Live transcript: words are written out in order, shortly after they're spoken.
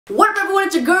What up everyone,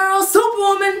 it's your girl,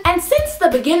 Superwoman! And since the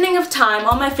beginning of time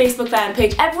on my Facebook fan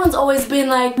page, everyone's always been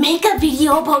like, make a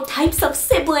video about types of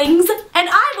siblings. And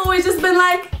I've always just been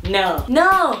like, no,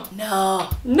 I'm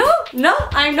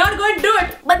not going to do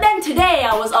it. But then today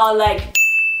I was all like,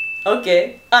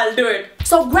 okay, I'll do it.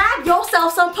 So grab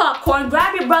yourself some popcorn,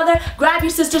 grab your brother, grab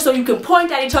your sister so you can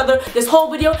point at each other this whole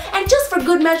video, and just for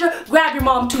good measure, grab your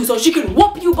mom too so she can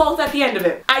whoop you both at the end of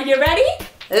it. Are you ready?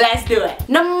 Let's do it.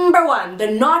 Number 1, the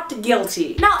not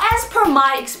guilty. Now, as per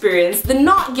my experience, the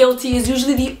not guilty is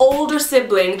usually the older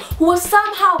sibling who was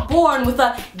somehow born with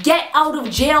a get out of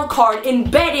jail card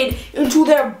embedded into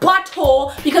their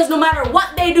butthole because no matter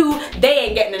what they do, they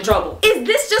ain't getting in trouble. Is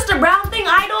this just a brown thing?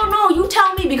 I don't know. You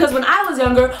tell me, because when I was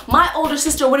younger, my older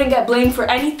sister wouldn't get blamed for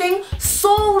anything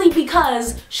solely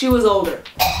because she was older.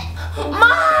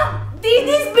 Mom!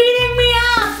 Didi's beating me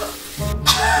up!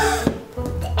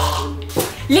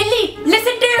 Lily,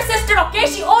 listen to your sister, okay?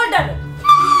 She older.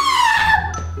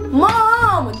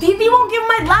 Mom! Didi won't give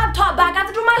my laptop back. I have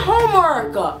to do my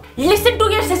homework. Listen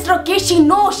to your sister, okay? She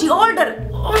knows. She older.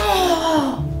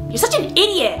 You're such an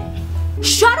idiot.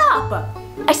 Shut up.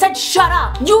 I said shut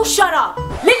up. You shut up.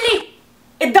 Lily!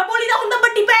 Idda boli da hunda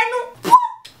batti behen nu?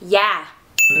 Yeah.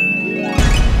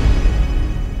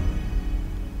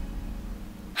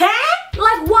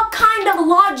 Like, what kind of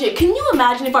logic? Can you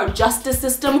imagine if our justice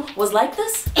system was like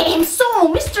this? And so,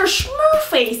 Mr.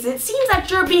 Schmurface, it seems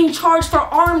that you're being charged for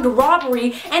armed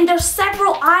robbery, and there's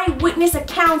several eyewitness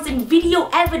accounts and video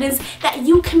evidence that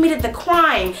you committed the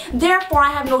crime. Therefore,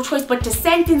 I have no choice but to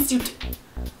sentence you to...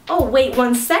 Oh, wait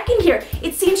 1 second here.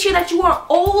 It seems here that you are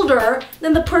older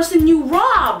than the person you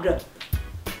robbed.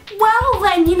 Well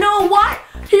then, you know what?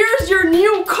 Here's your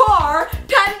new car,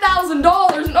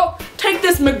 $10,000. No, take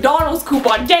this McDonald's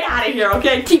coupon. Get out of here,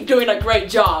 okay? Keep doing a great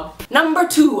job. Number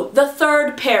 2, the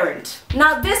third parent.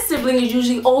 Now this sibling is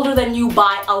usually older than you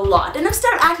by a lot. And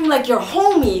instead of acting like your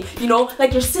homie, you know,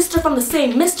 like your sister from the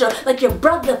same mister, like your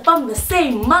brother from the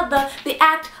same mother, they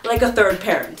act like a third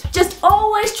parent. Just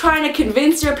always trying to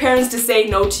convince your parents to say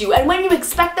no to you. And when you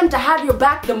expect them to have your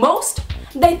back the most,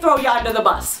 they throw you under the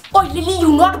bus. Oh, Lily,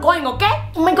 you're not going, okay?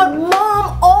 Oh my god,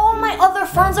 Mom, all my other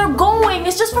friends are going.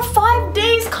 It's just for 5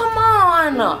 days, come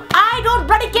on. I don't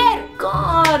bloody care.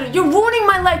 God, you're ruining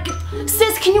my life.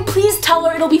 Sis, can you please tell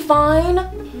her it'll be fine?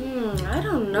 I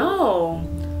don't know.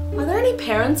 Are there any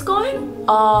parents going?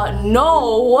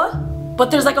 No.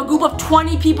 But there's like a group of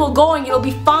 20 people going. It'll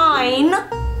be fine.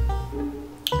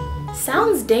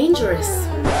 Sounds dangerous.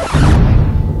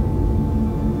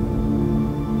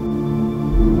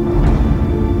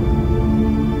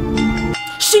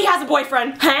 She has a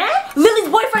boyfriend. Huh? Lily's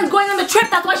boyfriend's going on the trip,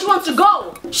 that's why she wants to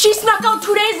go. She snuck out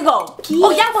 2 days ago.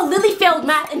 Oh yeah, well Lily failed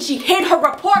math and she hid her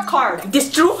report card.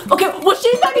 This true? Okay, well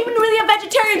she's not even really a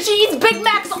vegetarian. She eats Big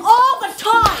Macs all the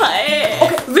time. Hey.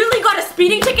 Okay, Lily got a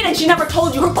speeding ticket and she never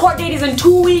told you her court date is in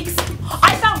 2 weeks.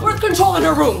 I found birth control in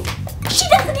her room. She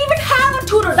doesn't even have a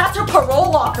tutor, that's her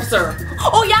parole officer.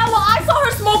 Oh yeah, well I saw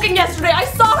her smoking yesterday. I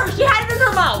saw her, she had it in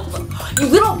her mouth. You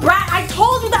little brat, I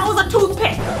told you that was a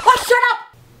toothpick. Oh, shut up.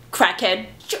 Crackhead.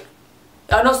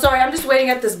 Oh no, sorry, I'm just waiting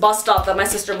at this bus stop that my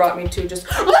sister brought me to. Just...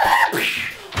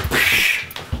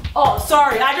 Oh,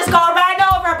 sorry, I just got ran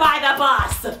over by the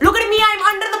bus. Look at me, I'm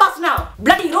under the bus now.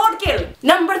 Bloody roadkill.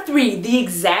 Number 3, the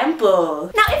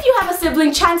example. Now, if you have a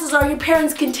sibling, chances are your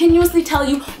parents continuously tell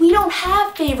you, we don't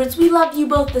have favorites, we love you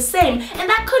both the same. And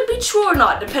that could be true or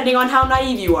not, depending on how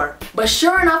naive you are. But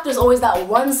sure enough, there's always that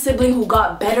one sibling who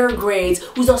got better grades,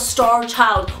 who's a star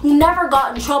child, who never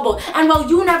got in trouble. And while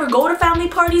you never go to family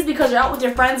parties because you're out with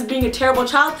your friends being a terrible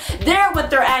child, they're with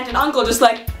their aunt and uncle just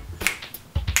like,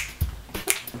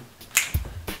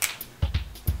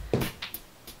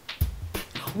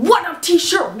 what a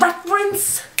t-shirt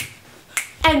reference!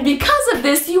 And because of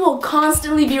this, you will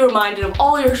constantly be reminded of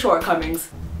all your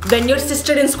shortcomings. Then your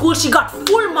sister in school, she got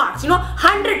full marks, you know,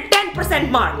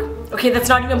 110% mark. Okay, that's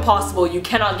not even possible. You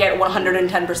cannot get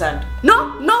 110%.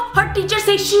 No, her teacher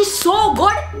says she's so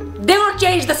good, they will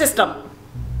change the system.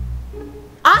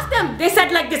 Ask them, they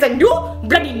said like this, and you,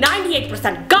 bloody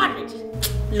 98% garbage.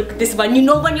 Look at this one, you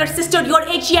know when your sister your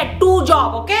age, she had 2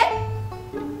 jobs, okay?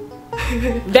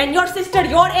 Then your sister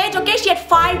your age, okay, she had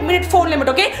 5-minute phone limit,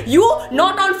 okay? You,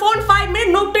 not on phone, 5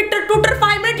 minutes, no tutor,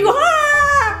 5 minutes, you I'll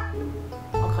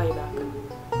call you back.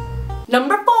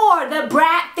 Number 4, the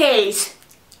brat face.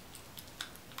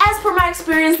 As per my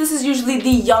experience, this is usually the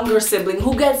younger sibling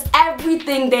who gets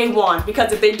everything they want,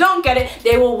 because if they don't get it,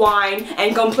 they will whine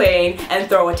and complain and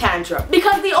throw a tantrum.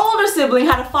 Because the older sibling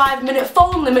had a 5-minute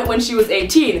phone limit when she was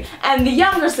 18, and the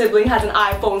younger sibling has an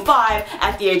iPhone 5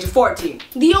 at the age of 14.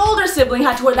 The older sibling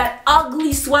had to wear that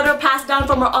ugly sweater passed down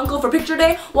from her uncle for picture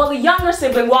day, while the younger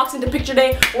sibling walks into picture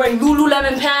day wearing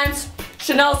Lululemon pants,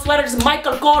 Chanel sweaters,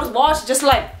 Michael Kors watch, just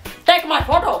like, take my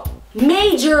photo.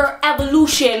 Major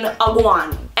evolution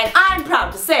agwan. And I'm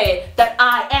proud to say that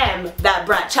I am that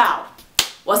brat child.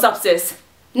 What's up, sis?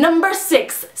 Number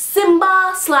 6,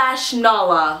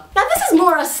 Simba/Nala. Now this is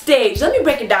more a stage. Let me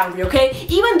break it down for you, okay?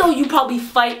 Even though you probably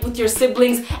fight with your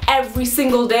siblings every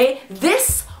single day,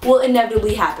 this will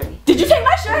inevitably happen. Did you take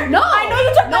my shirt? No. I know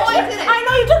you took my shirt. I didn't. I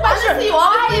know you took my shirt. You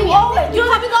obviously won't. You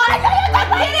have it on. I know you took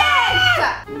my shirt.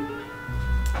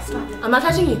 Stop it. I'm not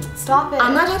touching you. Stop it.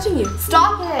 I'm not touching you.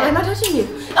 Stop it. I'm not touching you.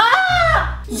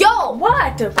 Ah! Yo,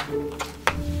 What?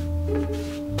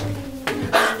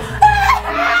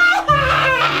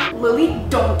 Lily,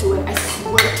 don't do it. I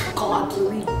swear to God,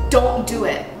 Lily, don't do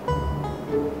it.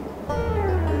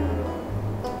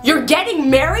 You're getting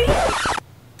married?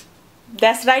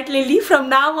 That's right, Lily. From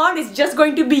now on, it's just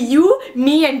going to be you,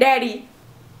 me, and Daddy.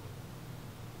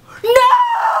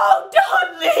 No!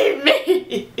 Don't leave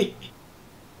me!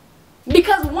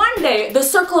 Because one day, the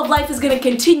circle of life is going to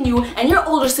continue, and your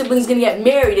older sibling's going to get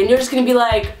married, and you're just going to be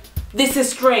like, this is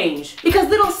strange. Because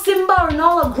little Simba or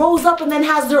Nala grows up and then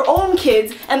has their own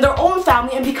kids and their own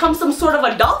family and becomes some sort of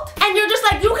adult. And you're just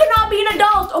like, you cannot be an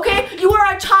adult, okay? You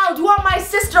are a child, you are my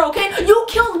sister, okay? You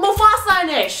killed Mufasa and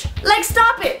Ish. Like,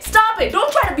 stop it, stop it.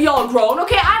 Don't try to be all grown,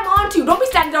 okay? I'm on to you. Don't be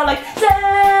standing there like,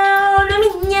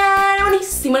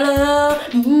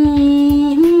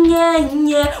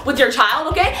 with your child,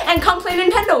 okay? And come play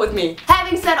Nintendo with me.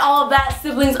 Having said all of that,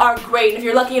 siblings are great. And if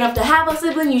you're lucky enough to have a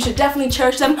sibling, you should definitely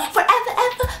cherish them forever,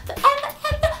 ever, forever,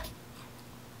 ever.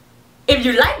 If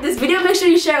you like this video, make sure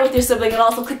you share it with your sibling and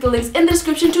also click the links in the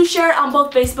description to share it on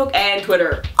both Facebook and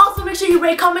Twitter. Also, make sure you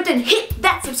rate, comment, and hit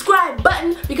that subscribe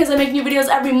button because I make new videos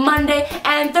every Monday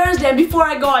and Thursday. And before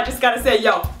I go, I just gotta say,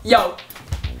 yo,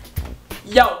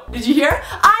 did you hear?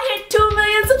 I hit 2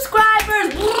 million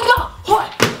subscribers!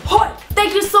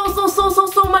 Thank you so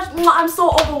much. I'm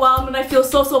so overwhelmed and I feel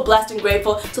so blessed and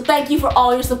grateful. So thank you for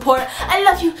all your support. I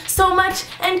love you so much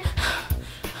and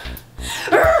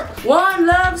one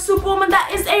love, Superwoman.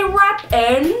 That is a wrap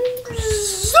and